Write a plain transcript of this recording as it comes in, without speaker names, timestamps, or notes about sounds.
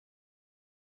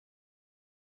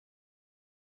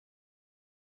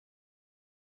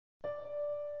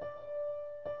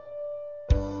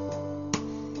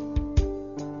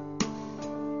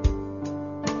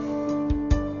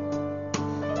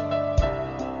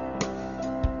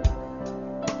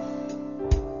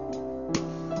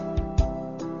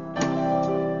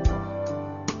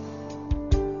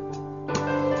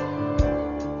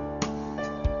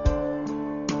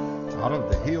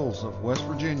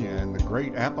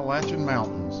great Appalachian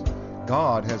Mountains,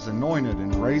 God has anointed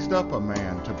and raised up a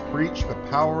man to preach the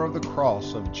power of the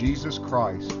cross of Jesus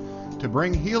Christ, to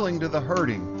bring healing to the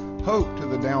hurting, hope to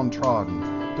the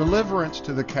downtrodden, deliverance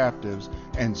to the captives,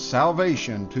 and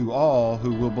salvation to all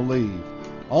who will believe.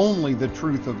 Only the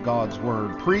truth of God's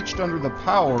Word, preached under the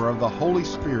power of the Holy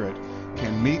Spirit,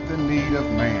 can meet the need of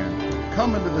man.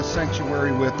 Come into the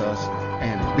sanctuary with us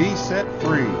and be set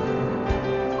free.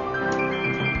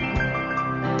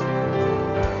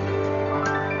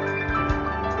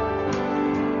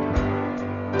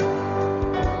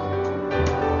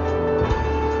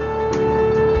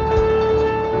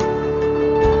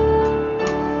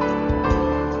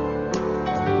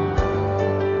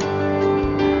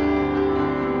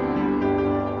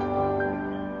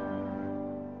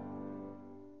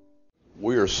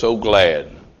 We are so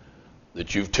glad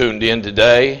that you've tuned in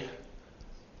today.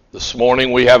 This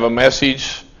morning we have a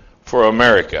message for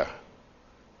America.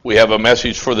 We have a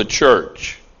message for the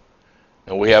church.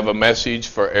 And we have a message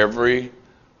for every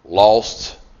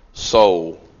lost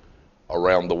soul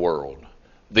around the world.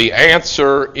 The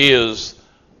answer is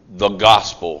the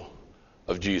gospel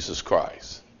of Jesus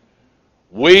Christ.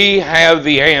 We have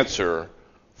the answer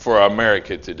for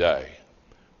America today.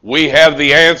 We have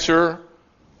the answer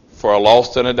for a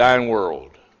lost and a dying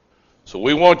world. So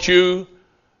we want you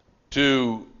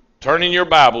to turn in your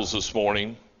Bibles this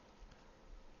morning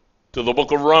to the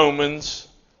book of Romans,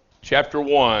 chapter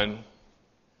 1.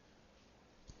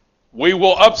 We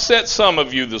will upset some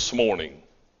of you this morning.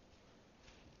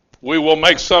 We will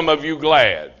make some of you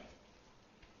glad.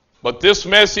 But this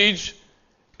message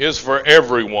is for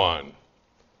everyone.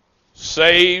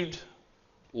 Saved,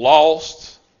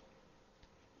 lost,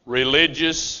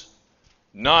 religious,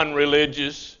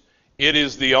 non-religious. It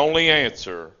is the only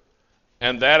answer,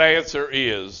 and that answer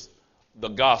is the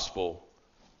gospel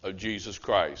of Jesus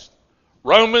Christ.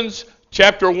 Romans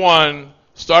chapter 1,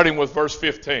 starting with verse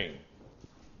 15.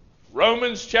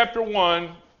 Romans chapter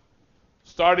 1,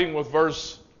 starting with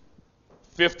verse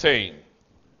 15. If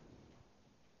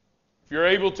you're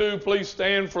able to, please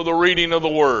stand for the reading of the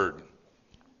word.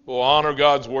 We'll honor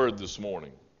God's word this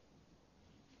morning.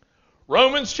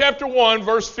 Romans chapter 1,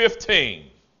 verse 15.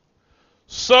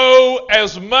 So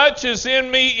as much as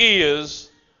in me is,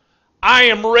 I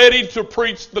am ready to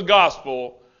preach the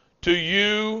gospel to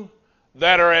you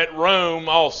that are at Rome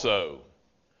also.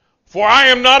 For I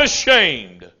am not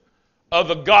ashamed of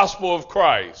the gospel of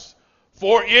Christ,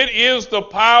 for it is the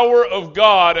power of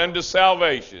God unto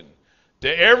salvation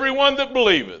to everyone that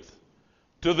believeth,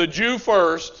 to the Jew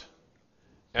first,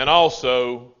 and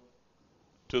also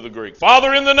to the Greek.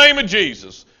 Father, in the name of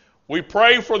Jesus, we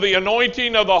pray for the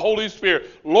anointing of the Holy Spirit.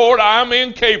 Lord, I'm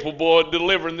incapable of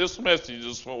delivering this message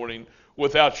this morning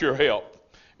without your help.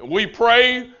 We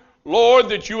pray, Lord,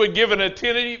 that you would give an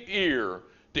attentive ear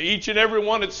to each and every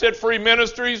one at Set Free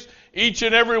Ministries, each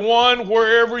and every one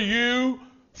wherever you,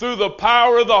 through the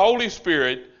power of the Holy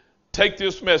Spirit, take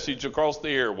this message across the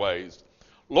airways.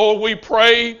 Lord, we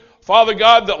pray, Father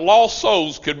God, that lost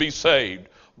souls could be saved.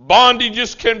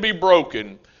 Bondages can be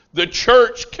broken. The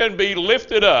church can be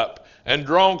lifted up and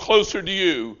drawn closer to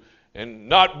you and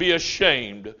not be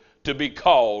ashamed to be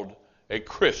called a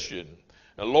Christian.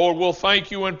 And Lord, we'll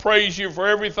thank you and praise you for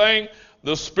everything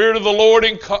the Spirit of the Lord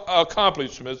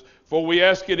accomplishments, for we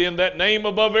ask it in that name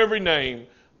above every name,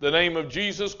 the name of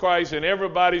Jesus Christ. And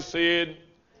everybody said,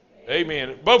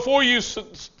 amen. Before you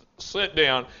sit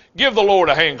down, give the Lord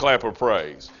a hand clap of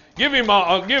praise. Give him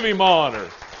honor.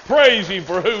 Praise him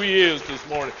for who he is this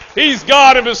morning. He's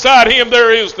God, and beside him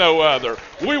there is no other.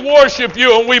 We worship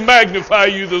you and we magnify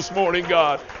you this morning,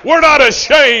 God. We're not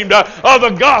ashamed of the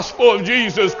gospel of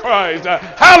Jesus Christ.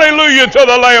 Hallelujah to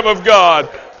the Lamb of God.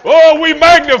 Oh, we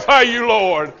magnify you,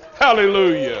 Lord.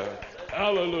 Hallelujah.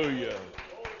 Hallelujah.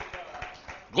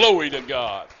 Glory to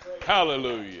God.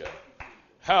 Hallelujah.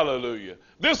 Hallelujah.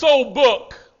 This old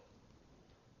book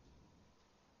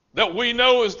that we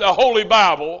know is the Holy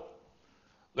Bible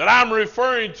that I'm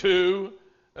referring to,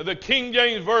 the King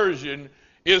James Version,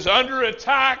 is under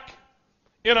attack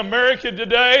in America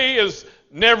today as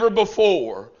never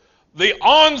before. The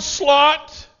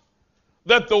onslaught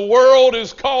that the world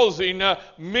is causing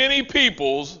many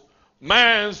people's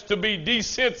minds to be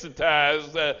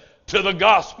desensitized to the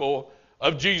gospel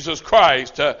of Jesus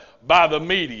Christ by the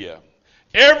media.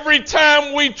 Every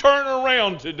time we turn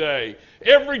around today,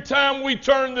 every time we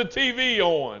turn the TV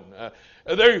on,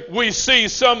 we see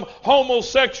some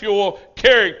homosexual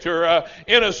character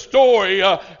in a story.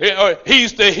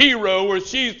 He's the hero or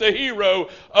she's the hero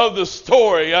of the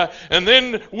story. And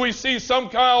then we see some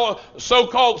kind of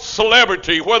so-called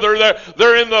celebrity, whether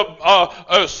they're in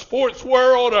the sports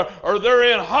world or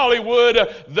they're in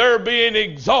Hollywood, they're being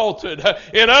exalted.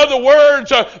 In other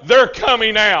words, they're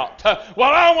coming out.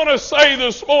 Well, I want to say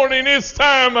this morning, it's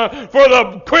time for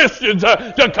the Christians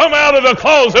to come out of the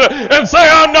closet and say,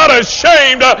 I'm not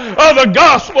ashamed of the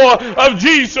gospel of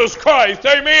Jesus Christ.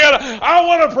 Amen. I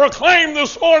want to proclaim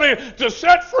this morning to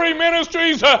Set Free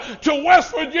Ministries to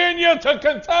West Virginia, to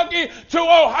Kentucky, to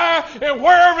Ohio, and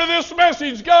wherever this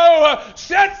message goes,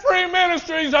 Set Free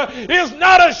Ministries is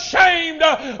not ashamed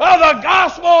of the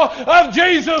gospel of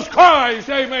Jesus Christ.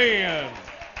 Amen.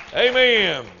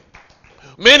 Amen.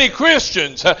 Many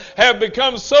Christians have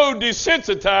become so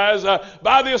desensitized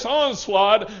by this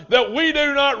onslaught that we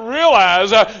do not realize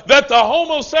that the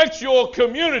homosexual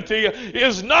community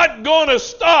is not going to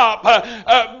stop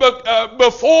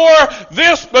before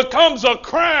this becomes a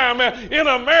crime in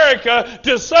America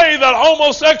to say that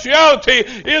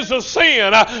homosexuality is a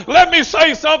sin. Let me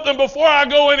say something before I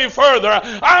go any further.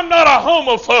 I'm not a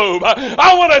homophobe.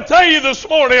 I want to tell you this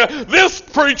morning, this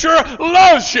preacher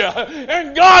loves you,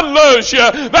 and God loves you.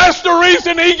 That's the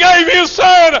reason He gave His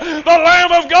Son, the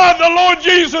Lamb of God, the Lord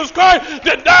Jesus Christ,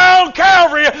 to die on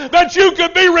Calvary, that you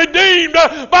could be redeemed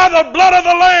by the blood of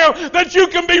the Lamb, that you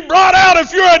can be brought out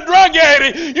if you're a drug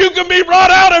addict, you can be brought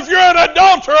out if you're an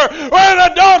adulterer or an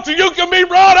adulterer, you can be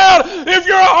brought out if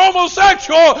you're a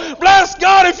homosexual. Bless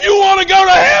God, if you want to go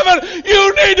to heaven,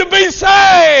 you need to be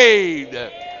saved.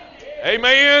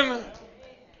 Amen.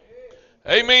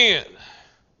 Amen.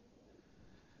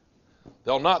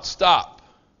 They'll not stop.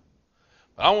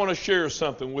 I want to share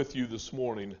something with you this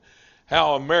morning,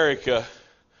 how America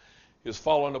is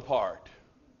falling apart.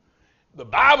 The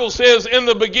Bible says in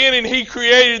the beginning He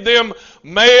created them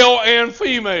male and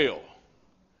female.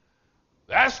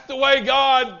 That's the way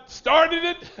God started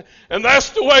it, and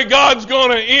that's the way God's going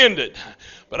to end it.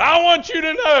 But I want you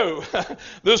to know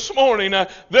this morning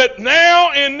that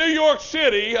now in New York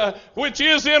City, which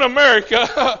is in America,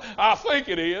 I think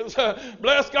it is,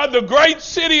 bless God, the great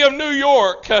city of New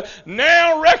York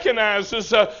now recognizes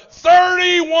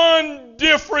 31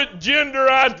 different gender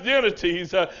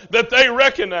identities that they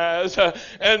recognize,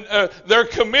 and they're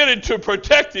committed to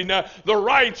protecting the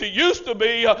rights. It used to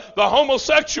be the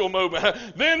homosexual movement,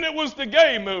 then it was the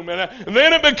gay movement, and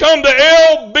then it became the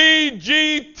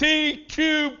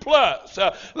LBGTQ+.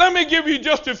 Let me give you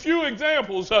just a few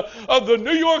examples of the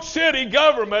New York City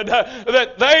government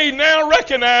that they now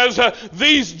recognize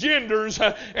these genders,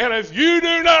 and if you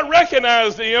do not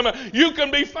recognize them, you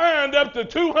can be fined up to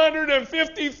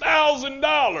 $250,000.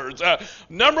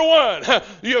 Number one,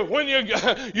 when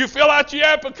you fill out your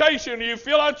application, you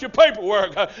fill out your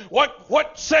paperwork,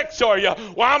 what sex are you?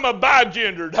 Well, I'm a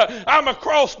bigendered, I'm a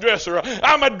cross-dresser,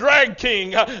 I'm a drag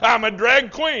king, I'm a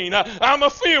drag queen, I'm a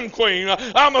femme queen,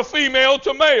 I'm a female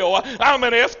to male, I'm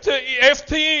an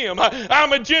FTM,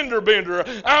 I'm a gender bender,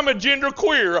 I'm a gender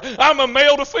queer, I'm a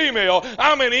male to female,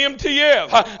 I'm an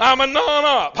MTF, I'm a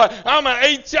non-op, I'm an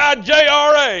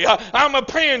HIJRA, I'm a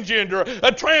pangender,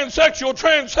 a transsexual,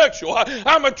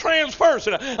 I'm a trans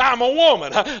person, I'm a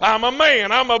woman, I'm a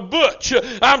man, I'm a butch,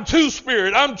 I'm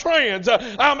two-spirit, I'm trans,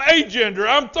 I'm agender,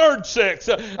 I'm third sex,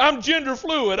 I'm gender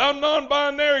fluid, I'm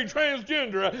non-binary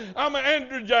transgender, I'm an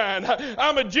androgyne,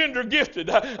 I'm a gender gifted,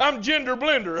 I'm gender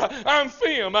blender, I'm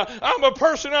femme, I'm a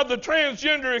person of the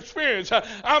transgender experience,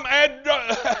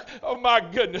 oh my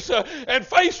goodness, and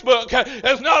Facebook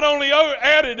has not only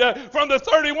added from the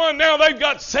 31, now they've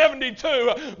got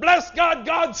 72. Bless God,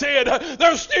 God said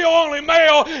there's still only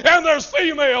male and there's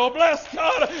female. Bless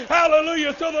God,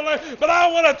 hallelujah to the Lamb. But I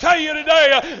want to tell you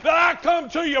today that I come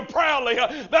to you proudly,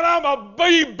 that I'm a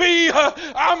BB,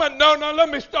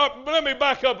 let me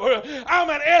back up. I'm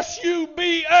an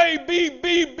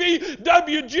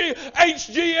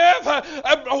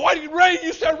SUBABBBWGHGF. What, Ray,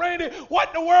 you said, Randy, what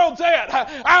in the world's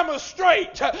that? I'm a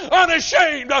straight,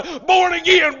 unashamed, born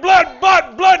again, blood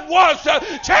washed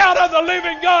child of the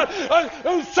living God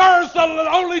who serves the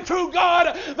only true God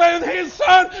and His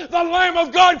Son, the Lamb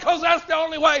of God, because that's the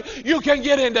only way you can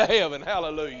get into heaven.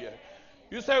 Hallelujah.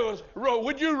 You say, well,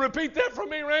 would you repeat that for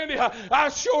me, Randy? I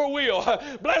sure will.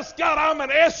 Bless God, I'm an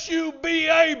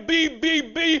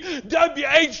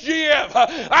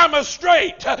SUBABBWHGF. I'm a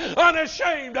straight,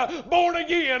 unashamed, born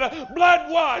again, blood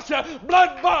washed,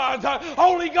 blood bought,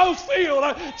 Holy Ghost filled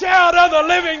child of the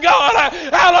living God.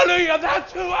 Hallelujah,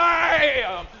 that's who I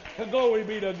am. Glory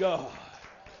be to God.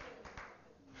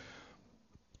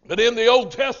 But in the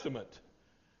Old Testament,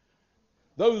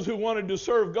 those who wanted to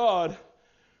serve God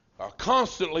are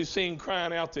constantly seen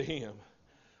crying out to him,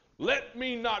 let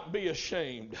me not be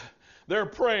ashamed. They're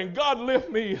praying, God, lift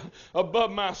me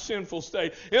above my sinful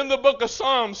state. In the book of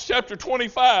Psalms, chapter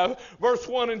 25, verse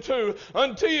 1 and 2,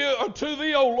 unto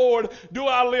thee, O Lord, do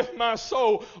I lift my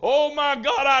soul. Oh, my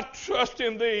God, I trust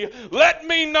in thee. Let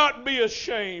me not be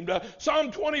ashamed.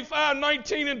 Psalm 25,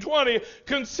 19 and 20,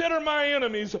 consider my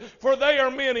enemies, for they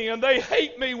are many, and they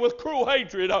hate me with cruel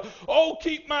hatred. Oh,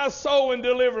 keep my soul and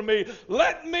deliver me.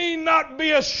 Let me not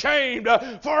be ashamed,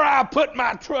 for I put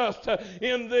my trust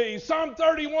in thee. Psalm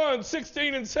 31,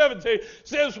 16 and 17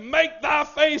 says, make thy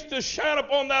face to shine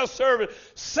upon thy servant.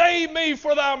 Save me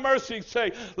for thy mercy's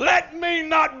sake. Let me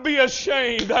not be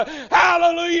ashamed.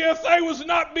 Hallelujah. If they was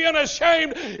not being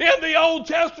ashamed in the Old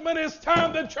Testament, it's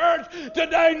time the church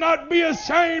today not be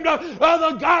ashamed of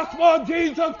the gospel of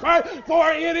Jesus Christ,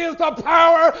 for it is the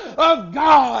power of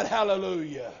God.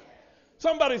 Hallelujah.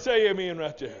 Somebody say amen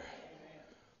right there.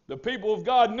 The people of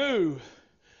God knew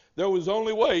there was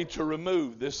only way to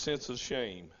remove this sense of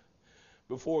shame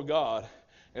before God,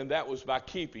 and that was by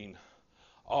keeping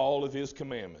all of his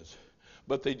commandments.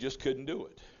 But they just couldn't do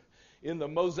it. In the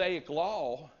Mosaic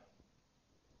law,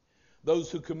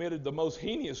 those who committed the most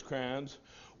heinous crimes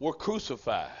were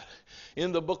crucified.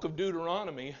 In the book of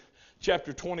Deuteronomy,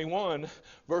 chapter 21,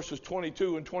 verses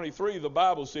 22 and 23, the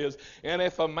Bible says, and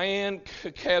if a man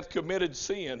hath committed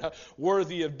sin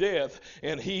worthy of death,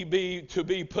 and he be to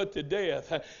be put to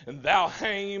death, and thou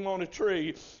hang him on a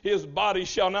tree, his body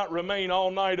shall not remain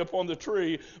all night upon the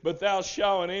tree, but thou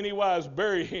shalt in any wise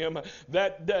bury him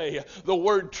that day. The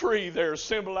word tree there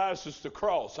symbolizes the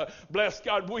cross. Bless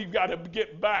God, we've got to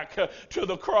get back to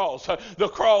the cross. The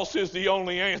cross is the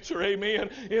only answer, amen.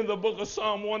 In the book of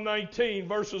Psalm 119,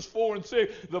 verses 4 and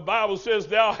 6, the Bible says,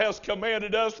 thou hast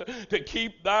commanded us to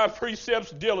keep thy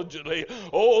precepts diligently.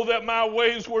 Oh, that my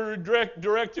ways were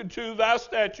directed to thy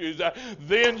statutes.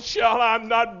 Then shall I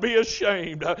not be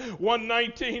ashamed.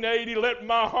 119:80, let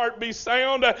my heart be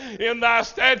sound in thy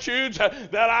statutes,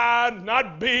 that I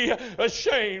not be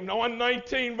ashamed.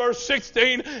 119 verse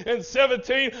 16 and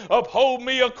 17, uphold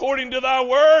me according to thy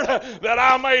word, that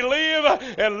I may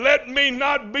live, and let me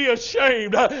not be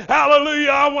ashamed. Hallelujah.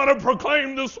 I want to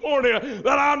proclaim this morning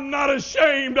that I'm not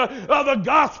ashamed of the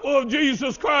gospel of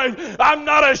Jesus Christ. I'm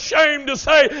not ashamed to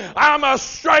say I'm a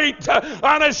straight,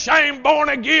 unashamed, born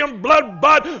again, blood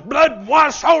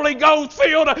washed, Holy Ghost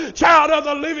filled child of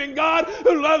the living God,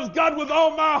 who loves God with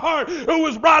all my heart, who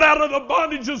was brought out of the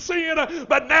bondage of sin,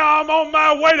 but now I'm on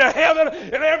my way to heaven,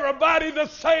 and everybody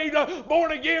that's saved,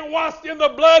 born again, washed in the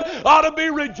blood, ought to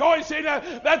be rejoicing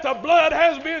that the blood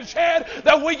has been shed,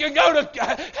 that we can go to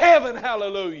heaven.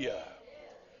 Hallelujah.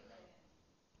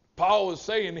 Paul is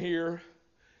saying here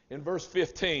in verse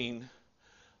 15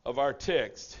 of our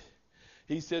text,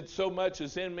 he said, so much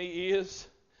as in me is,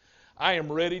 I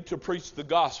am ready to preach the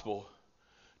gospel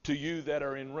to you that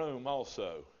are in Rome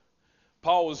also.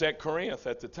 Paul was at Corinth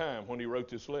at the time when he wrote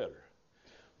this letter.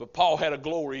 But Paul had a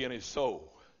glory in his soul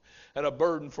and a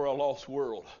burden for a lost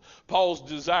world. Paul's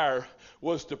desire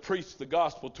was to preach the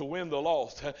gospel, to win the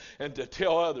lost, and to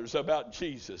tell others about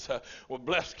Jesus. Well,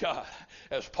 bless God.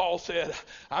 As Paul said,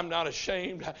 I'm not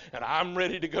ashamed, and I'm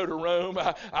ready to go to Rome.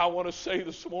 I want to say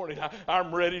this morning,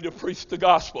 I'm ready to preach the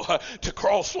gospel to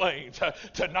Cross Lanes,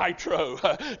 to Nitro,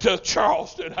 to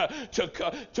Charleston,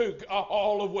 to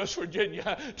all of West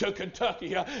Virginia, to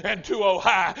Kentucky, and to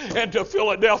Ohio, and to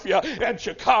Philadelphia, and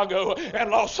Chicago,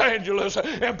 and Los Angeles,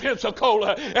 and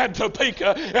Pensacola, and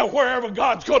Topeka, and wherever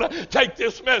God's going to take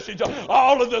this message.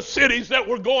 All of the cities that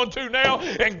we're going to now,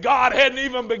 and God hadn't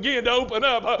even begun to open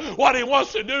up what he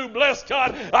wants to do. Bless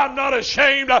God, I'm not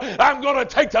ashamed. I'm going to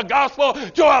take the gospel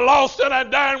to a lost and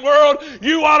a dying world.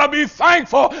 You ought to be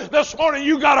thankful this morning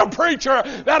you got a preacher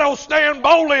that'll stand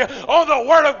boldly on the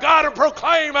word of God and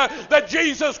proclaim that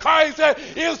Jesus Christ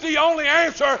is the only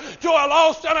answer to a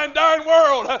lost and a dying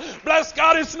world. Bless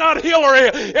God, it's not Hillary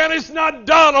and it's not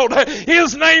Donald.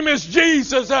 His name is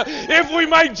Jesus. If we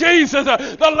make Jesus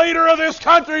the leader of this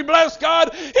country, bless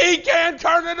God, he can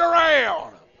turn it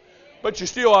around. But you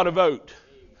still ought to vote.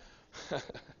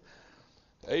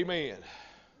 Amen.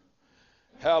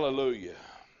 Hallelujah.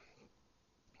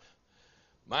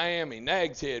 Miami,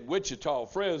 Nags Head, Wichita,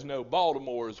 Fresno,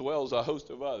 Baltimore, as well as a host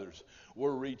of others,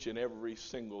 we're reaching every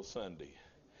single Sunday.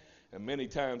 And many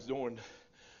times during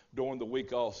the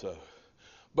week also.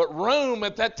 But Rome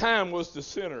at that time was the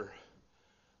center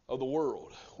of the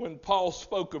world. When Paul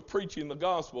spoke of preaching the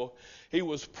gospel, he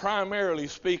was primarily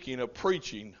speaking of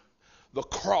preaching the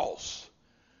cross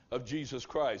of Jesus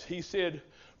Christ. He said,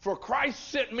 for Christ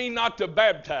sent me not to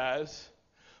baptize,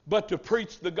 but to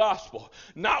preach the gospel,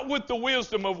 not with the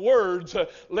wisdom of words,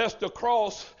 lest the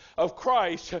cross of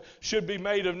Christ should be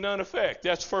made of none effect.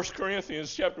 That's 1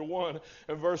 Corinthians chapter 1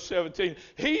 and verse 17.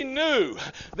 He knew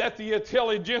that the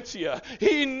intelligentsia,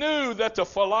 he knew that the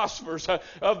philosophers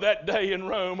of that day in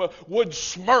Rome would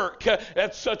smirk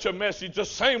at such a message, the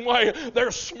same way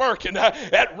they're smirking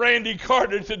at Randy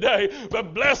Carter today.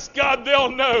 But bless God,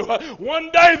 they'll know. One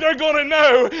day they're going to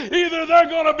know. Either they're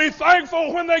going to be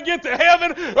thankful when they get to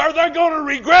heaven, or they're going to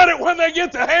regret it when they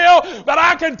get to hell. But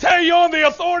I can tell you on the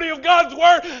authority of God's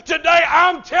word, today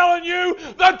I'm telling you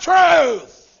the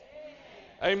truth.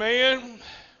 Amen.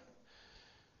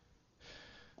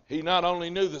 He not only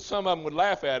knew that some of them would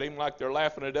laugh at him like they're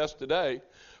laughing at us today,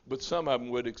 but some of them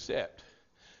would accept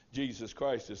Jesus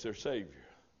Christ as their Savior.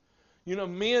 You know,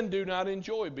 men do not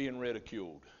enjoy being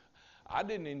ridiculed. I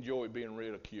didn't enjoy being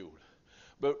ridiculed.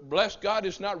 But bless God,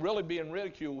 it's not really being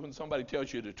ridiculed when somebody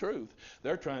tells you the truth.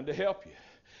 They're trying to help you.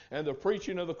 And the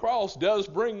preaching of the cross does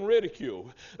bring ridicule.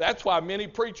 That's why many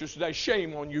preachers today,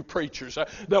 shame on you preachers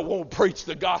that won't preach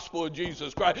the gospel of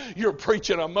Jesus Christ. You're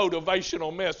preaching a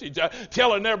motivational message,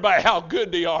 telling everybody how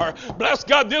good they are. Bless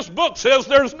God, this book says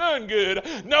there's none good.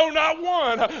 No, not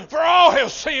one. For all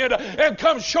have sinned and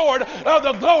come short of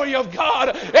the glory of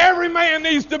God. Every man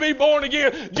needs to be born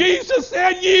again. Jesus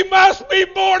said, ye must be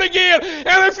born again.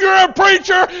 And if you're a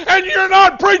preacher and you're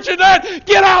not preaching that,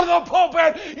 get out of the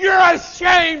pulpit. You're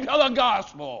ashamed of the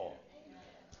gospel.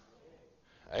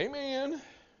 Amen.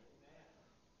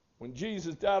 When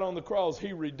Jesus died on the cross,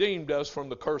 he redeemed us from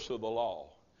the curse of the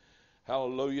law.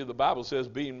 Hallelujah. The Bible says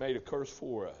being made a curse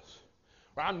for us.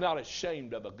 I'm not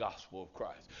ashamed of the gospel of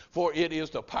Christ, for it is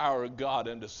the power of God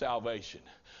unto salvation,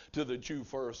 to the Jew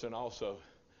first and also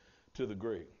to the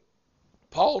Greek.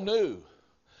 Paul knew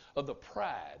of the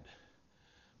pride.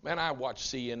 Man, I watched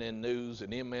CNN News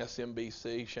and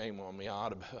MSNBC. Shame on me.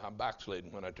 I'm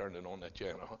backsliding when I turned it on that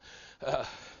channel.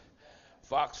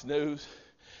 Fox News.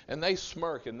 And they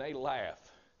smirk and they laugh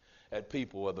at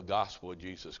people of the gospel of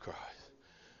Jesus Christ.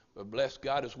 But bless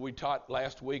God, as we taught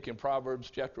last week in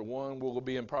Proverbs chapter 1, we'll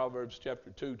be in Proverbs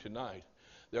chapter 2 tonight.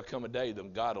 There'll come a day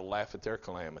that God will laugh at their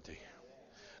calamity.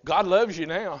 God loves you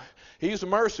now. He's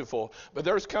merciful. But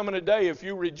there's coming a day, if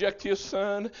you reject his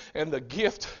son and the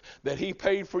gift that he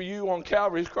paid for you on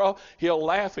Calvary's cross, he'll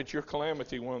laugh at your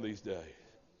calamity one of these days.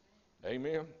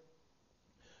 Amen.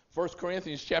 1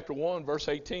 Corinthians chapter 1, verse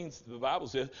 18, the Bible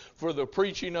says, for the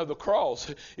preaching of the cross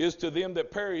is to them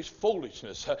that perish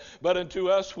foolishness, but unto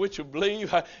us which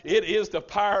believe it is the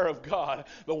power of God.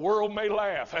 The world may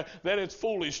laugh that it's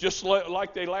foolish, just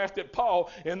like they laughed at Paul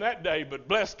in that day, but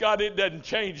bless God, it doesn't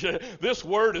change. This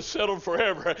word is settled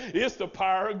forever. It's the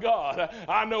power of God.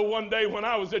 I know one day when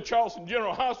I was at Charleston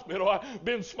General Hospital, I've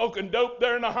been smoking dope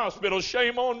there in the hospital.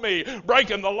 Shame on me.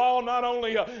 Breaking the law, not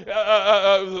only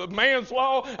man's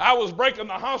law, I was breaking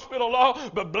the hospital law,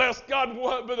 but bless God,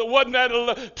 wasn't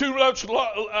that too much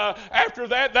after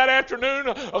that afternoon,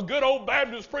 a good old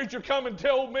Baptist preacher come and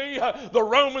told me the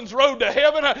Romans road to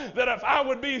heaven, that if I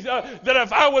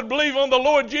would believe on the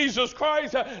Lord Jesus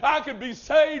Christ, I could be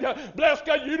saved. Bless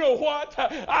God, you know what?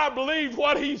 I believed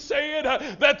what he said,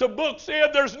 that the book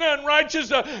said there's none righteous,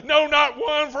 no, not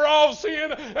one, for all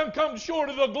sin and come short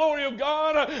of the glory of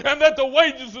God, and that the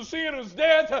wages of sin is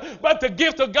death, but the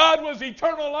gift of God was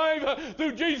eternal life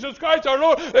through Jesus Christ our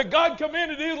Lord. That God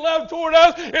commended his love toward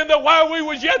us, and that while we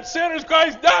was yet sinners,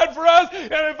 Christ died for us.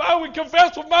 And if I would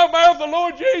confess with my mouth the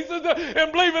Lord Jesus and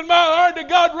believe in my heart that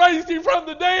God raised him from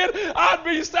the dead, I'd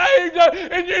be saved.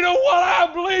 And you know what?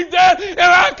 I believed that, and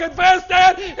I confessed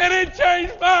that, and it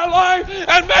changed my life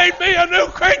and made me a new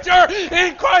creature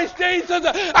in Christ Jesus.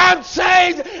 I'm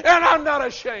saved, and I'm not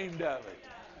ashamed of it.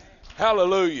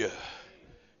 Hallelujah.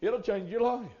 It'll change your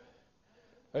life.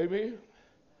 Amen.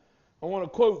 I want to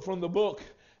quote from the book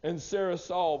And Sarah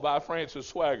Saul by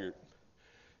Frances Swaggart.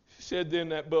 She said in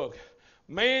that book,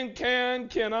 mankind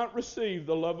cannot receive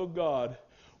the love of God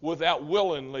without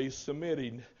willingly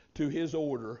submitting to his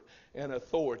order and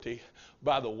authority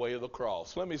by the way of the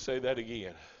cross. Let me say that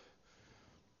again.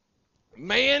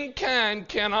 Mankind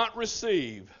cannot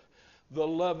receive the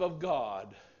love of God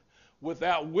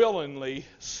without willingly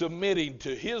submitting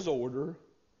to his order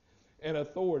and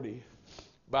authority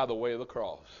by the way of the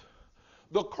cross.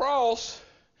 The cross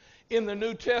in the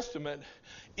New Testament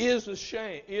is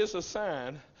a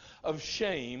sign of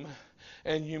shame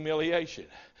and humiliation,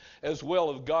 as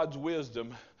well as God's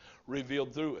wisdom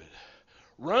revealed through it.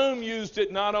 Rome used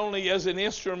it not only as an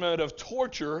instrument of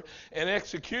torture and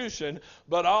execution,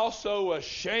 but also a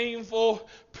shameful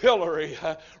pillory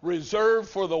reserved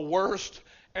for the worst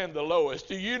and the lowest.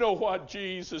 Do you know what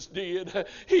Jesus did?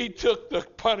 He took the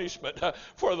punishment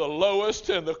for the lowest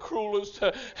and the cruelest,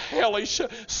 hellish,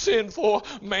 sinful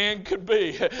man could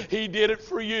be. He did it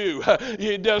for you.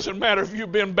 It doesn't matter if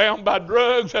you've been bound by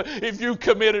drugs, if you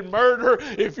committed murder,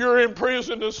 if you're in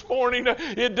prison this morning.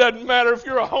 It doesn't matter if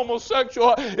you're a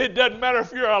homosexual. It doesn't matter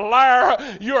if you're a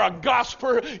liar. You're a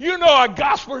gospeler. You know a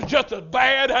gospeler is just as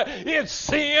bad. It's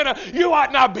sin. You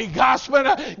ought not be gossiping.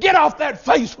 Get off that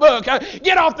Facebook.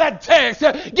 Get off that text.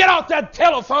 Get off that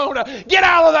telephone. Get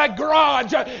out of that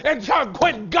garage and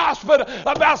quit gossiping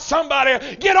about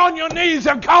somebody. Get on your knees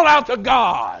and call out to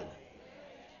God.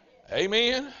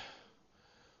 Amen.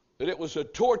 That it was a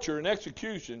torture and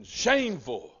execution,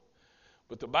 shameful.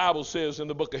 But the Bible says in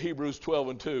the book of Hebrews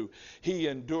 12:2, he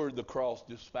endured the cross,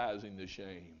 despising the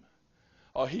shame.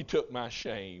 Oh, he took my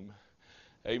shame.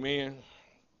 Amen.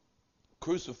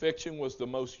 Crucifixion was the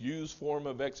most used form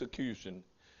of execution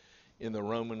in the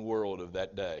Roman world of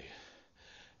that day.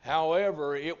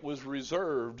 However, it was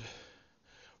reserved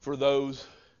for those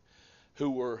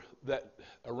who were that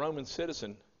a Roman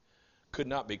citizen could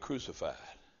not be crucified.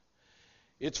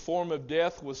 Its form of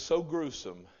death was so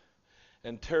gruesome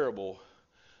and terrible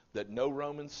that no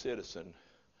Roman citizen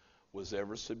was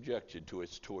ever subjected to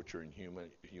its torture and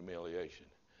humiliation.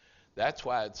 That's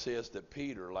why it says that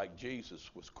Peter, like Jesus,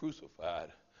 was crucified,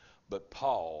 but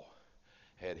Paul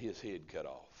had his head cut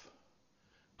off,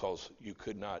 because you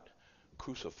could not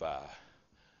crucify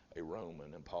a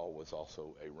Roman, and Paul was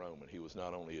also a Roman. He was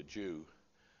not only a Jew,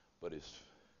 but his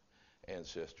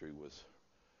ancestry was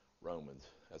Romans.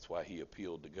 That's why he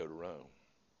appealed to go to Rome.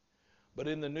 But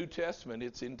in the New Testament,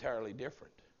 it's entirely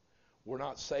different. We're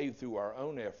not saved through our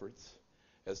own efforts,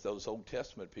 as those Old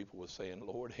Testament people were saying,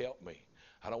 Lord, help me.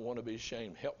 I don't want to be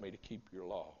ashamed. Help me to keep your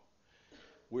law.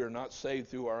 We are not saved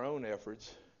through our own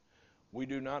efforts. We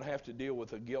do not have to deal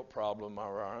with a guilt problem of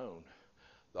our own.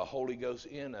 The Holy Ghost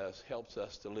in us helps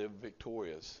us to live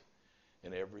victorious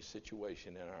in every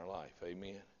situation in our life.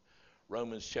 Amen.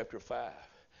 Romans chapter 5.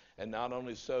 And not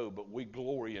only so, but we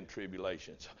glory in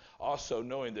tribulations, also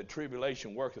knowing that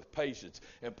tribulation worketh patience,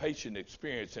 and patience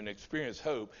experience, and experience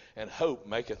hope, and hope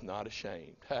maketh not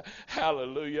ashamed.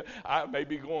 Hallelujah. I may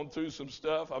be going through some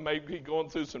stuff. I may be going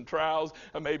through some trials.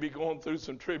 I may be going through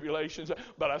some tribulations,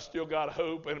 but I still got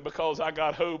hope. And because I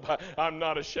got hope, I'm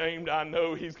not ashamed. I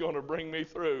know he's going to bring me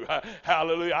through.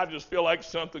 Hallelujah. I just feel like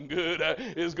something good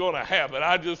is going to happen.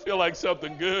 I just feel like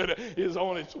something good is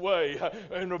on its way.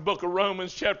 In the book of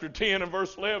Romans chapter 10 and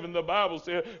verse 11, the Bible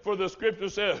says, for the scripture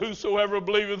says, whosoever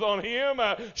believeth on him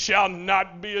shall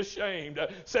not be ashamed.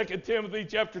 2 Timothy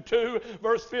chapter 2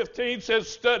 verse 15 says,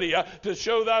 study to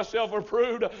show thyself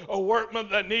approved, a workman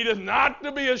that needeth not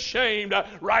to be ashamed,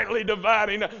 rightly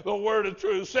dividing the word of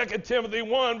truth. 2 Timothy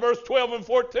 1 verse 12 and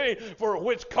 14, for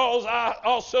which cause I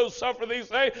also suffer these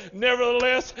things,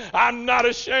 nevertheless I'm not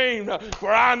ashamed,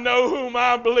 for I know whom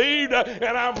I believed,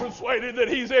 and I'm persuaded that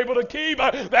he's able to keep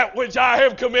that which I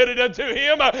have committed unto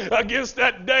him against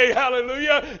that day.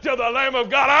 Hallelujah to the Lamb of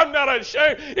God. I'm not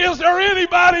ashamed. Is there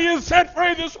anybody who's set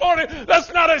free this morning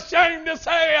that's not ashamed to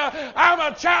say, I'm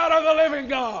a child of the living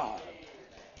God?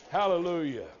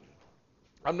 Hallelujah.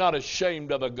 I'm not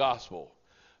ashamed of the gospel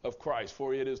of Christ,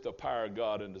 for it is the power of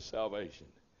God unto salvation,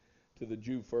 to the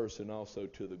Jew first and also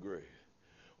to the Greek.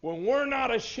 When we're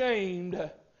not ashamed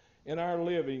in our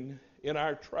living, in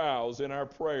our trials, in our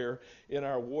prayer, in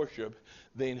our worship,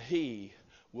 then he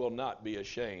will not be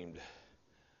ashamed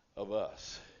of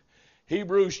us.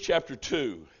 Hebrews chapter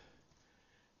 2,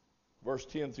 verse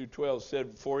 10 through 12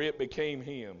 said, for it became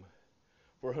him,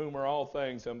 for whom are all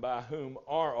things, and by whom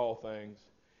are all things,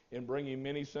 in bringing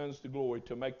many sons to glory,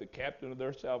 to make the captain of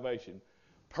their salvation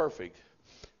perfect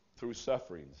through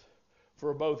sufferings.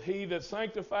 For both he that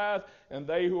sanctifieth and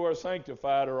they who are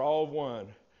sanctified are all one,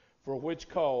 for which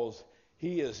cause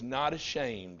he is not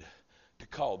ashamed to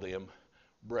call them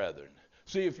brethren.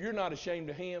 See, if you're not ashamed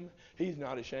of him, he's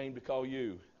not ashamed to call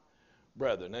you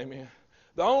brethren. Amen.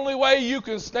 The only way you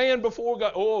can stand before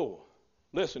God,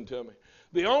 listen to me.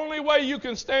 The only way you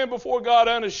can stand before God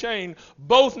unashamed,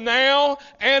 both now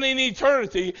and in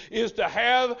eternity, is to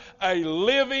have a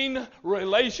living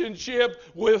relationship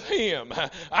with him.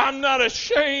 I'm not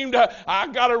ashamed I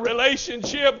got a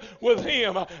relationship with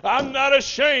him. I'm not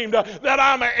ashamed that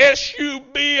I'm a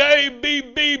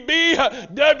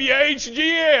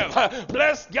SUBABBWHGF.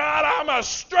 Bless God, I'm a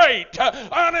straight,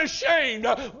 unashamed,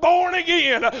 born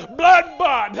again,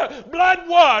 blood-bought,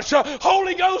 blood-washed,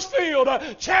 Holy Ghost filled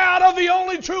child of the only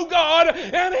true God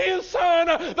and his Son,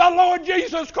 the Lord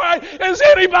Jesus Christ. Is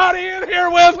anybody in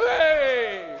here with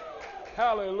me?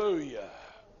 Hallelujah.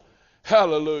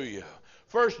 Hallelujah.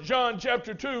 1 John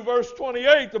chapter 2, verse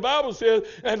 28, the Bible says,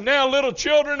 and now little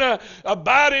children,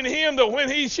 abide in him, that when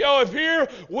he shall appear,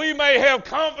 we may have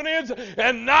confidence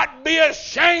and not be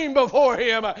ashamed before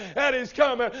him at his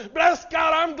coming. Bless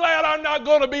God, I'm glad I'm not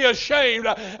going to be ashamed.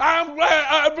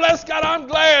 Bless God, I'm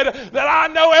glad that I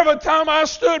know every time I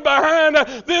stood behind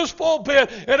this pulpit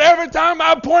and every time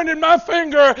I pointed my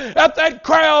finger at that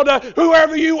crowd,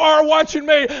 whoever you are watching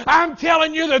me, I'm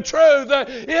telling you the truth.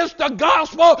 It's the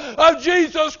gospel of Jesus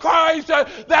Christ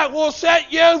that will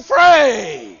set you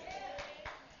free.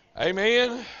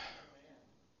 Amen.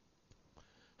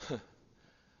 I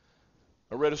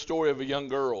read a story of a young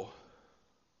girl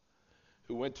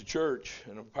who went to church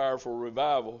in a powerful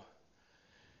revival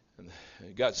and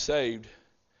got saved.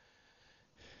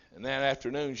 And that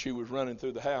afternoon she was running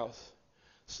through the house,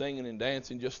 singing and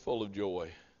dancing, just full of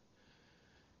joy.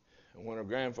 And when her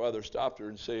grandfather stopped her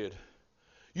and said,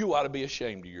 "You ought to be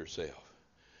ashamed of yourself.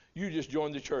 You just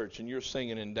joined the church and you're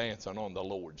singing and dancing on the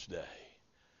Lord's day."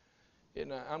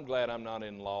 And I'm glad I'm not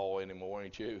in law anymore,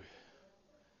 ain't you?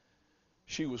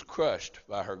 She was crushed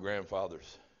by her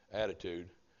grandfather's attitude.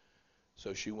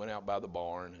 So she went out by the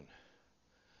barn and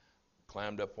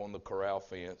climbed up on the corral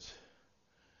fence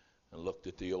and looked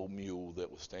at the old mule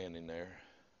that was standing there.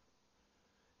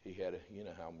 He had you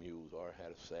know how mules are,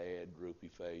 had a sad, droopy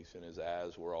face, and his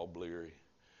eyes were all bleary.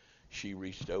 She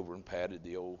reached over and patted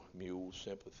the old mule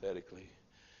sympathetically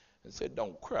and said,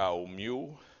 "Don't cry, old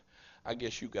mule. I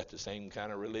guess you got the same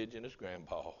kind of religion as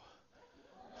Grandpa."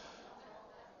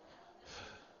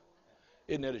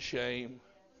 Isn't it a shame?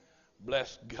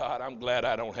 Bless God, I'm glad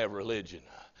I don't have religion.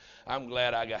 I'm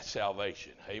glad I got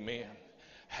salvation. Amen.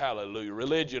 Hallelujah.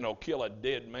 Religion will kill a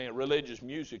dead man. Religious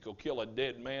music will kill a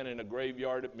dead man in a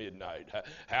graveyard at midnight.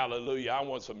 Hallelujah. I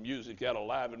want some music that'll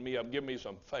liven me up. Give me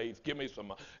some faith. Give me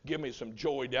some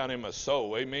joy down in my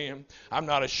soul. Amen. I'm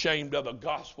not ashamed of the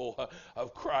gospel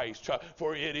of Christ,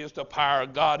 for it is the power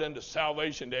of God unto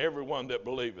salvation to everyone that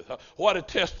believeth. What a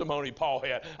testimony Paul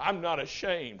had. I'm not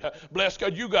ashamed. Bless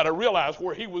God. You got to realize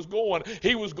where he was going.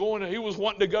 He was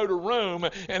wanting to go to Rome,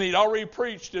 and he'd already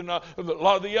preached in a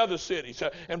lot of the other cities.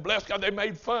 And bless God, they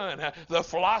made fun. The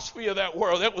philosophy of that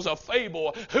world, it was a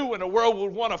fable. Who in the world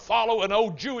would want to follow an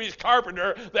old Jewish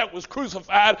carpenter that was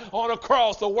crucified on a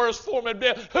cross, the worst form of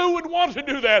death? Who would want to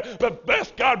do that? But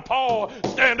bless God, Paul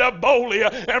stand up boldly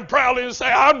and proudly and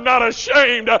say, "I'm not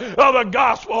ashamed of the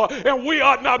gospel," and we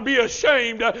ought not be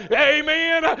ashamed.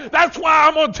 Amen. That's why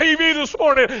I'm on TV this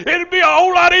morning. It'd be a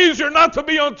whole lot easier not to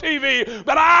be on TV,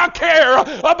 but I care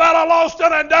about a lost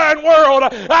and a dying world.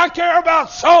 I care about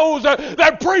souls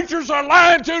that preachers are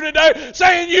lying to today,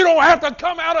 saying you don't have to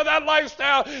come out of that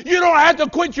lifestyle. You don't have to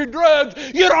quit your drugs.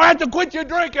 You don't have to quit your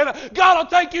drinking. God will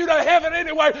take you to heaven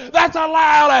anyway. That's a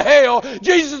lie out of hell.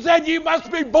 Jesus said you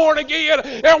must be born again,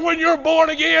 and when you're born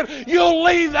again, you'll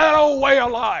leave that old way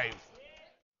of life.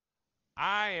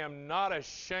 I am not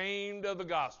ashamed of the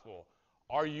gospel.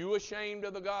 Are you ashamed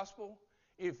of the gospel?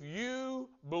 If you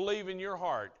believe in your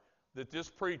heart that this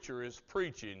preacher is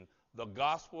preaching the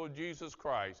gospel of Jesus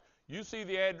Christ, you see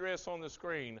the address on the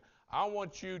screen. I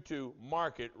want you to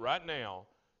mark it right now.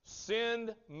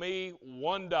 Send me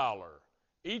 $1.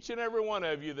 Each and every one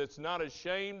of you that's not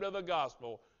ashamed of the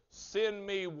gospel, send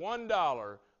me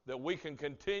 $1 that we can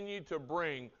continue to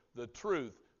bring the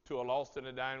truth to a lost and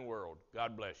a dying world.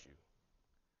 God bless you.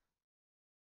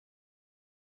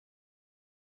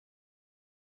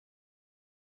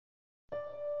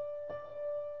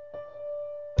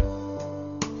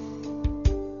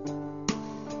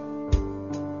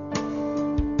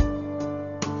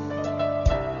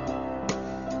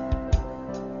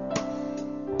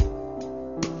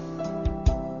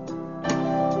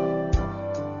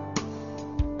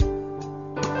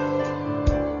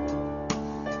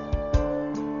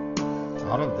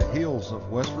 Of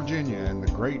West Virginia and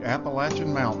the great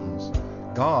Appalachian Mountains,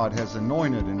 God has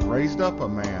anointed and raised up a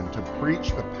man to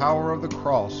preach the power of the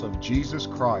cross of Jesus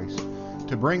Christ,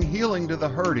 to bring healing to the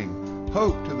hurting,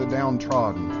 hope to the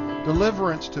downtrodden,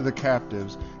 deliverance to the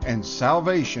captives, and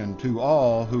salvation to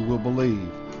all who will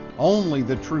believe. Only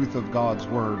the truth of God's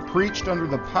Word, preached under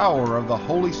the power of the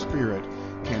Holy Spirit,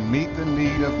 can meet the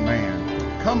need of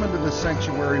man. Come into the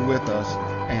sanctuary with us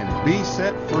and be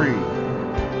set free.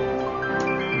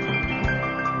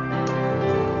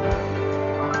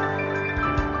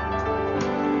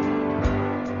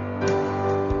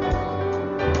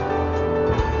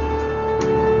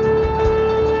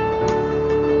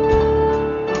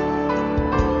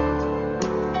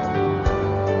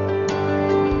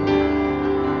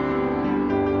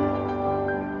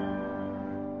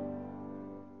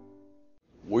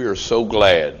 We are so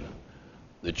glad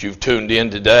that you've tuned in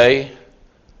today.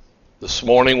 This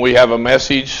morning we have a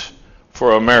message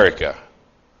for America.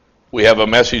 We have a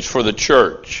message for the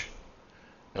church.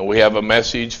 And we have a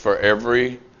message for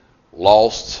every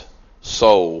lost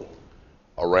soul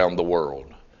around the world.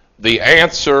 The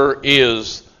answer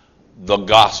is the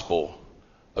gospel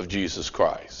of Jesus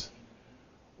Christ.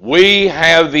 We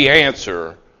have the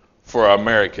answer for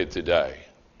America today.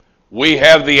 We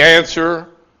have the answer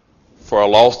for a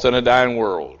lost and a dying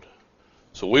world.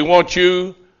 So we want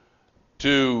you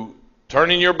to turn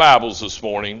in your Bibles this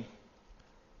morning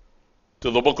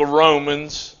to the book of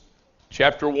Romans,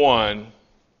 chapter 1.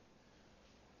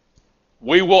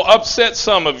 We will upset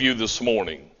some of you this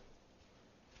morning.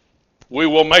 We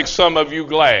will make some of you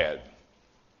glad.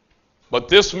 But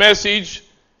this message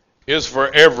is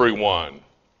for everyone.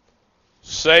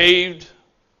 Saved,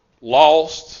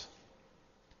 lost,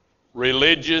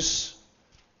 religious,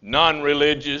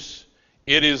 non-religious.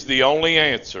 It is the only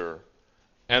answer.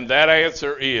 And that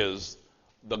answer is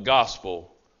the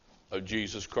gospel of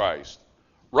Jesus Christ.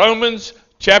 Romans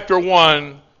chapter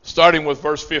 1, starting with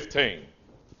verse 15.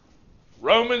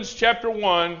 Romans chapter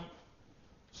 1,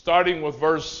 starting with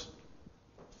verse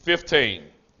 15. If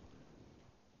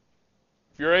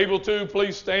you're able to,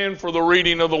 please stand for the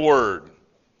reading of the word.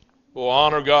 We'll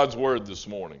honor God's word this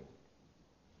morning.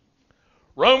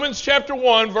 Romans chapter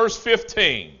 1, verse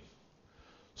 15.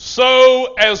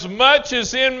 So as much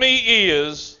as in me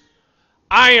is,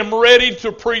 I am ready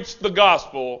to preach the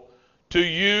gospel to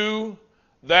you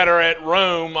that are at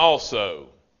Rome also.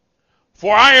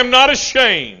 For I am not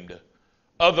ashamed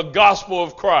of the gospel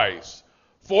of Christ,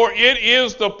 for it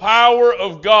is the power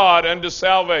of God unto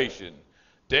salvation,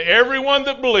 to everyone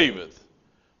that believeth,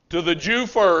 to the Jew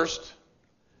first,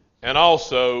 and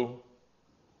also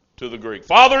to the Greek.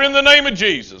 Father, in the name of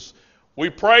Jesus, we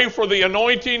pray for the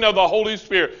anointing of the Holy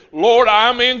Spirit. Lord,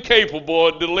 I'm incapable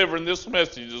of delivering this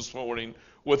message this morning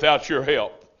without your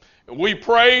help. And we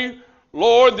pray,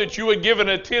 Lord, that you would give an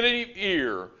attentive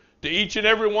ear to each and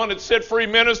every one at Set Free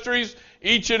Ministries,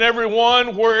 each and every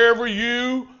one wherever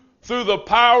you, through the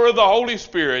power of the Holy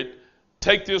Spirit,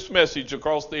 take this message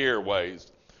across the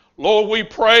airways. Lord, we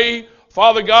pray,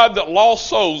 Father God, that lost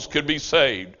souls could be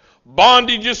saved.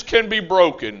 Bondages can be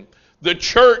broken. The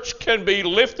church can be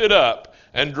lifted up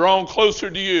and drawn closer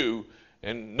to you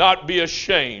and not be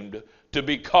ashamed to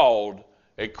be called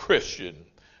a Christian.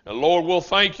 And Lord, we'll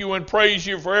thank you and praise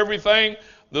you for everything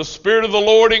the Spirit of the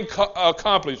Lord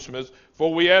accomplishments,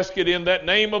 for we ask it in that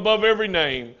name above every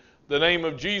name, the name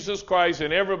of Jesus Christ.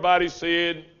 And everybody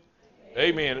said,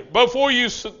 amen. Before you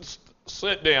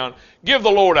sit down, give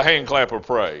the Lord a hand clap of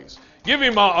praise. Give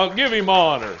him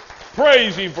honor.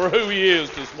 Praise him for who he is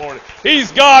this morning.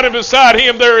 He's God, and beside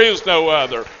him there is no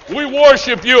other. We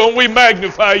worship you and we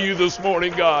magnify you this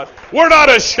morning, God. We're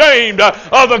not ashamed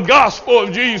of the gospel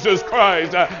of Jesus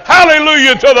Christ.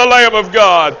 Hallelujah to the Lamb of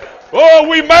God. Oh,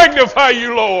 we magnify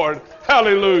you, Lord.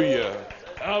 Hallelujah.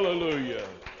 Hallelujah.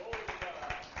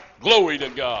 Glory to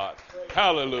God.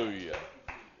 Hallelujah.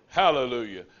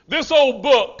 Hallelujah. This old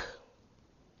book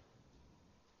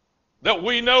that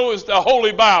we know as the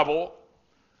Holy Bible,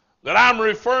 that I'm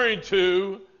referring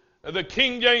to, the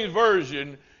King James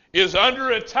Version, is under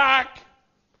attack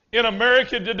in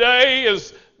America today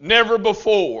as never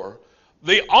before.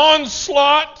 The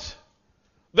onslaught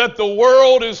that the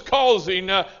world is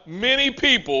causing many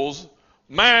people's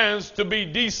minds to be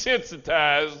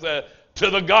desensitized to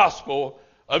the gospel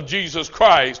of Jesus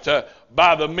Christ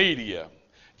by the media.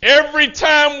 Every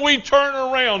time we turn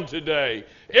around today,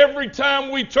 every time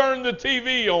we turn the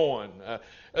TV on,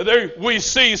 there we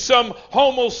see some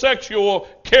homosexual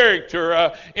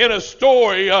character in a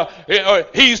story.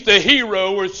 He's the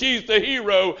hero or she's the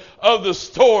hero of the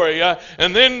story.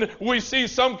 And then we see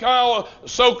some kind of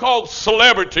so-called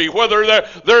celebrity, whether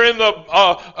they're in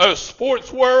the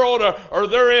sports world or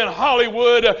they're in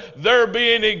Hollywood, they're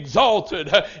being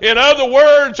exalted. In other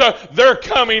words, they're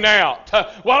coming out.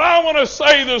 Well, I want to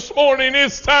say this morning,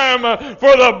 it's time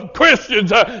for the Christians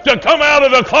to come out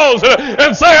of the closet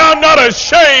and say, I'm not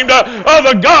ashamed of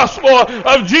the gospel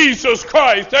of Jesus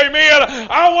Christ. Amen.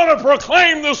 I want to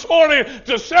proclaim this morning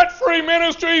to Set Free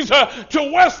Ministries,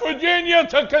 to West Virginia,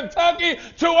 to Kentucky,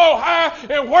 to Ohio,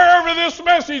 and wherever this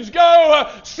message goes,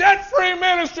 Set Free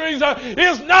Ministries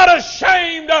is not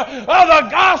ashamed of the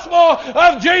gospel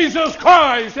of Jesus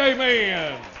Christ.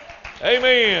 Amen.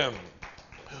 Amen.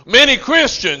 Many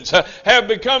Christians have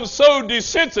become so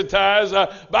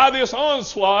desensitized by this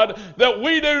onslaught that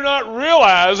we do not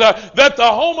realize that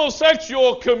the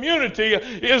homosexual community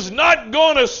is not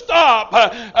going to stop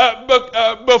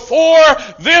before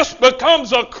this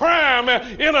becomes a crime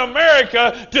in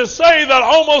America to say that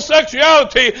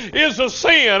homosexuality is a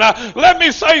sin. Let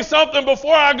me say something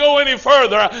before I go any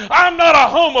further. I'm not a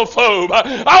homophobe.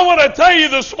 I want to tell you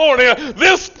this morning,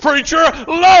 this preacher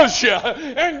loves you,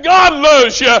 and God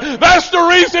loves you. That's the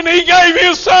reason He gave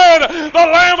His Son, the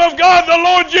Lamb of God, the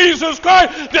Lord Jesus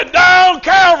Christ, to die on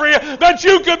Calvary, that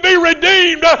you could be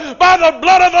redeemed by the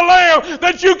blood of the Lamb,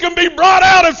 that you can be brought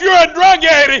out if you're a drug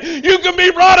addict, you can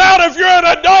be brought out if you're an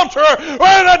adulterer or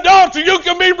an adulterer, you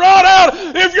can be brought out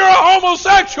if you're a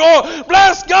homosexual.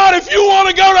 Bless God, if you want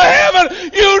to go to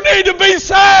heaven, you need to be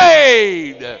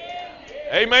saved.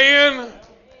 Amen.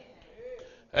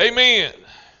 Amen.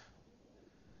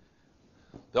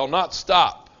 They'll not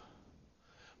stop.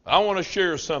 I want to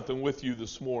share something with you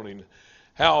this morning,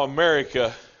 how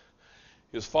America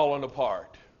is falling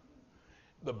apart.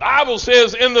 The Bible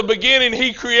says in the beginning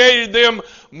He created them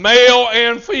male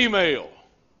and female.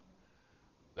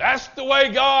 That's the way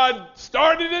God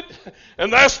started it,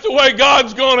 and that's the way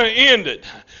God's going to end it.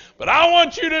 But I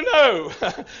want you to know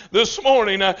this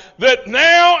morning that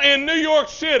now in New York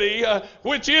City,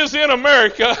 which is in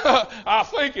America, I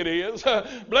think it is,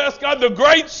 bless God, the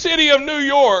great city of New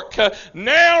York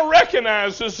now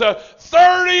recognizes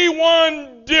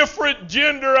 31 different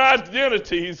gender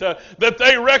identities that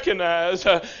they recognize,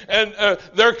 and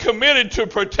they're committed to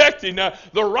protecting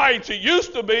the rights. It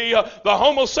used to be the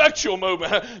homosexual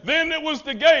movement, then it was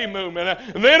the gay movement,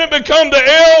 and then it became the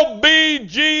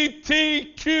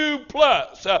LGBTQ+.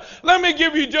 Let me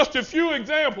give you just a few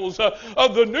examples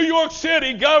of the New York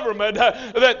City government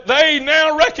that they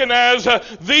now recognize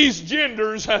these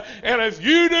genders, and if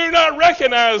you do not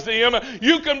recognize them,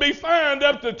 you can be fined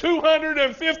up to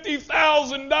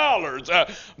 $250,000.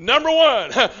 Number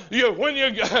one, when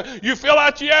you fill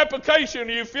out your application,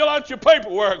 you fill out your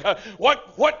paperwork,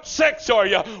 what sex are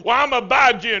you? Well, I'm a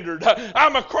bigendered,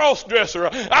 I'm a cross-dresser,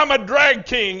 I'm a drag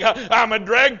king, I'm a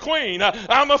drag queen,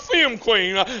 I'm a femme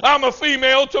queen, I'm a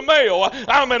female to male,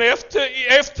 I'm an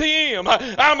FTM,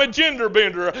 I'm a gender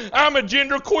bender, I'm a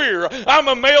gender queer, I'm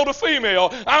a male to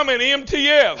female, I'm an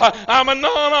MTF, I'm a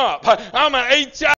non-op, I'm an HIV